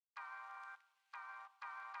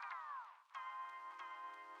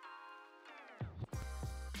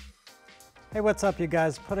Hey, what's up you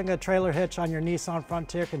guys? Putting a trailer hitch on your Nissan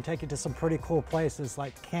Frontier can take you to some pretty cool places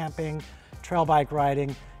like camping, trail bike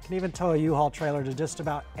riding, can even tow a U-Haul trailer to just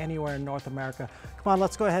about anywhere in North America. Come on,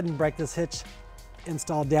 let's go ahead and break this hitch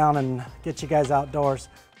install down and get you guys outdoors.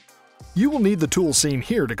 You will need the tools seen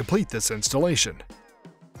here to complete this installation.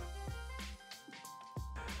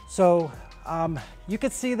 So you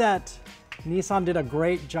can see that Nissan did a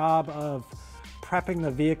great job of prepping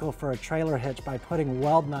the vehicle for a trailer hitch by putting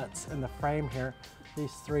weld nuts in the frame here.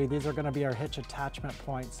 These are going to be our hitch attachment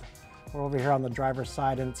points. We're over here on the driver's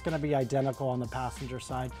side, and it's going to be identical on the passenger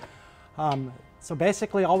side. So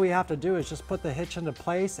basically all we have to do is just put the hitch into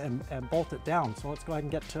place and bolt it down. So let's go ahead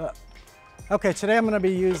and get to it. Okay, today I'm going to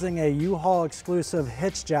be using a U-Haul exclusive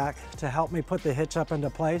hitch jack to help me put the hitch up into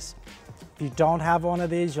place. If you don't have one of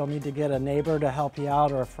these, you'll need to get a neighbor to help you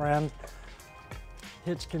out or a friend.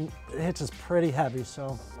 The hitch is pretty heavy,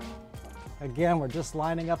 so again, we're just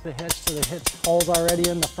lining up the hitch so the hitch hole's already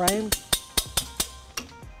in the frame.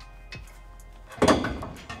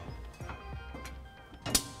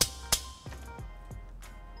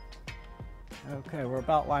 Okay, we're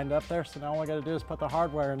about lined up there, so now all we gotta do is put the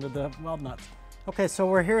hardware into the weld nuts. Okay, so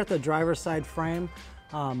we're here at the driver's side frame.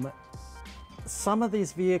 Some of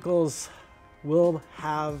these vehicles will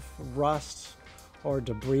have rust or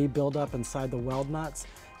debris build up inside the weld nuts.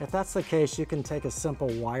 If that's the case, you can take a simple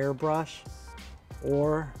wire brush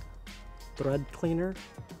or thread cleaner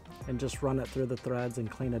and just run it through the threads and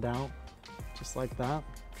clean it out, just like that.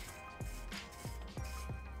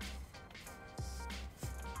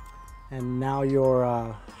 And now your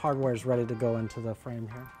hardware is ready to go into the frame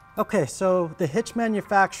here. Okay, so the hitch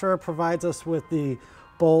manufacturer provides us with the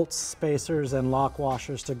bolts, spacers, and lock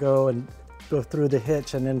washers to go through the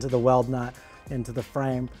hitch and into the weld nut into the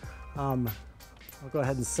frame. I'll go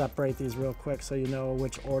ahead and separate these real quick so you know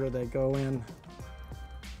which order they go in.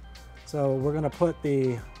 So we're going to put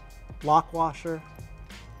the lock washer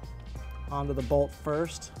onto the bolt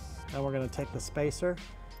first, then we're going to take the spacer,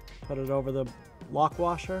 put it over the lock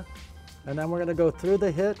washer, and then we're going to go through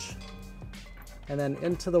the hitch and then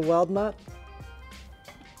into the weld nut.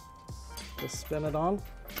 Just spin it on.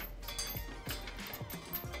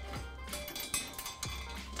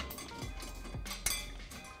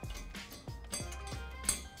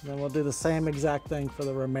 Then we'll do the same exact thing for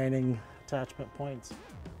the remaining attachment points.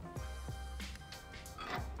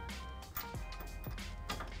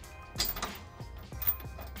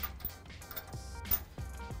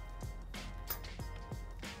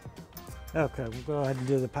 Okay, we'll go ahead and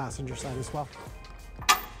do the passenger side as well.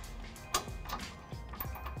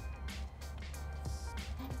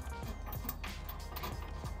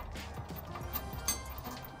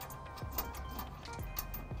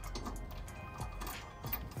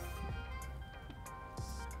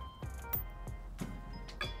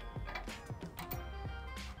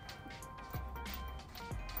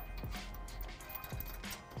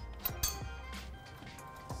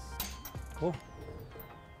 Cool.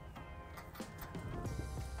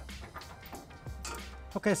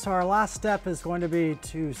 Okay, so our last step is going to be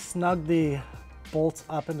to snug the bolts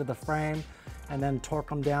up into the frame and then torque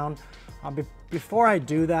them down. Before I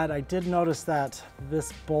do that, I did notice that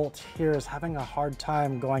this bolt here is having a hard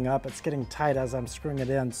time going up. It's getting tight as I'm screwing it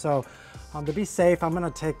in. So to be safe, I'm going to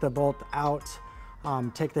take the bolt out,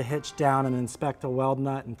 take the hitch down, and inspect the weld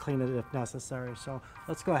nut and clean it if necessary. So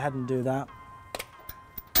let's go ahead and do that.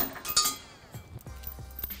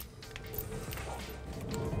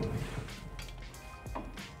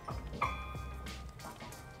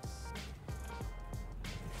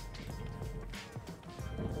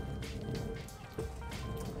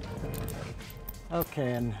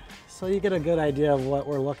 Okay, and so you get a good idea of what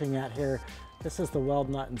we're looking at here. This is the weld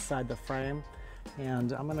nut inside the frame,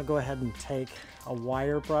 and I'm going to go ahead and take a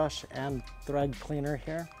wire brush and thread cleaner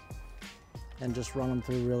here and just run them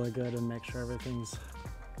through really good and make sure everything's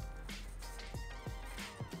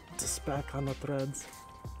to spec on the threads.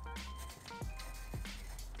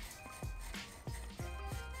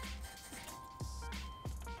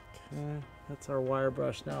 Okay, that's our wire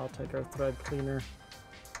brush. Now I'll take our thread cleaner,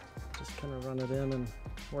 just kind of run it in and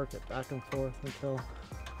work it back and forth until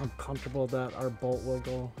I'm comfortable that our bolt will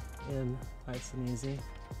go in nice and easy.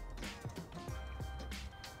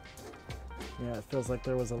 Yeah, it feels like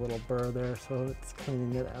there was a little burr there, so it's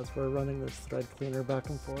cleaning it as we're running this thread cleaner back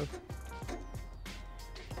and forth.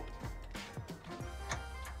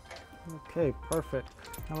 Okay, perfect.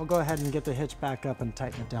 Now we'll go ahead and get the hitch back up and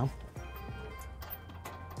tighten it down.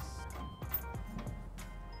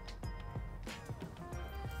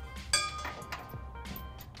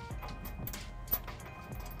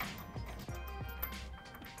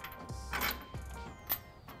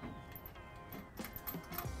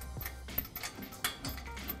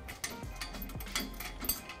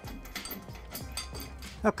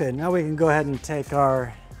 Okay, now we can go ahead and take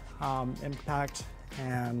our impact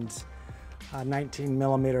and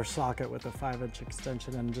 19mm socket with a 5-inch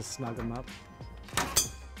extension and just snug them up.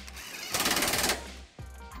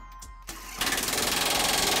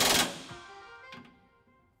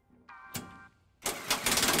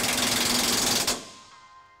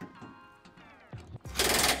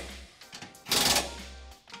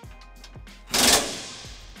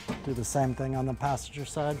 Do the same thing on the passenger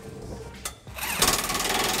side.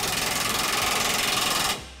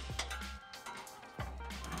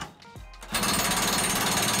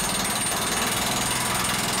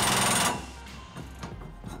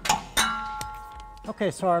 Okay,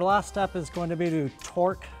 so our last step is going to be to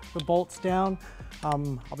torque the bolts down.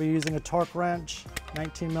 I'll be using a torque wrench,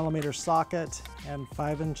 19mm socket, and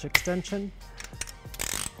 5-inch extension.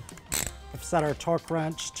 I've set our torque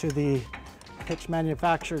wrench to the Hitch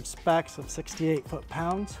manufactured specs of 68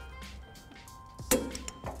 foot-pounds.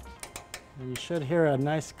 And you should hear a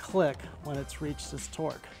nice click when it's reached its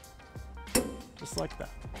torque, just like that.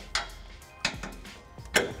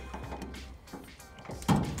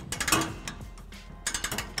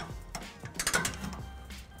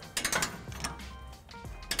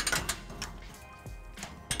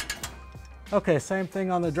 Okay, same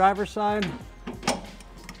thing on the driver's side.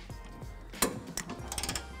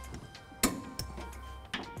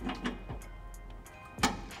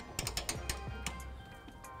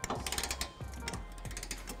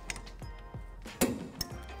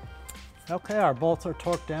 Okay, our bolts are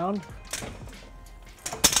torqued down.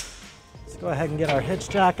 Let's go ahead and get our hitch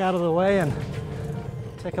jack out of the way and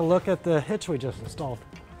take a look at the hitch we just installed.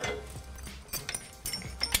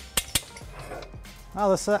 Wow,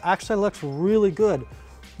 this actually looks really good.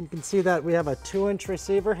 You can see that we have a 2-inch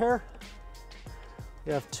receiver here.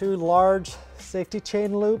 We have 2 large safety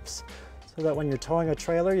chain loops so that when you're towing a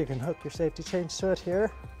trailer, you can hook your safety chains to it here.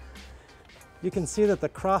 You can see that the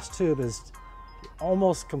cross tube is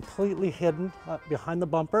almost completely hidden behind the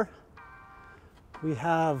bumper. We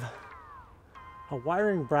have a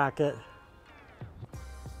wiring bracket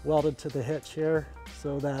welded to the hitch here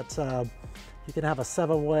so that you can have a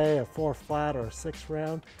 7-way, a 4-flat, or a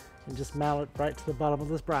 6-round, and just mount it right to the bottom of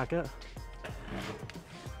this bracket.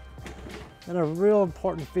 And a real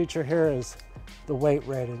important feature here is the weight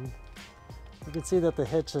rating. You can see that the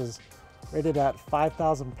hitch is rated at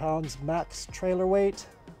 5,000 pounds max trailer weight,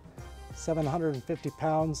 750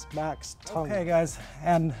 pounds max tongue. Okay guys,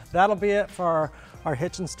 and that'll be it for our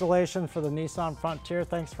hitch installation for the Nissan Frontier.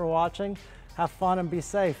 Thanks for watching. Have fun and be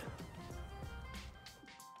safe.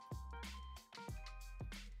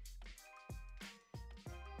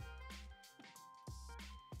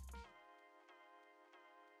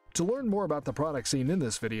 To learn more about the products seen in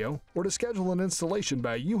this video, or to schedule an installation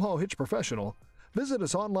by a U-Haul Hitch professional, visit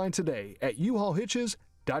us online today at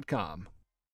uhaulhitches.com.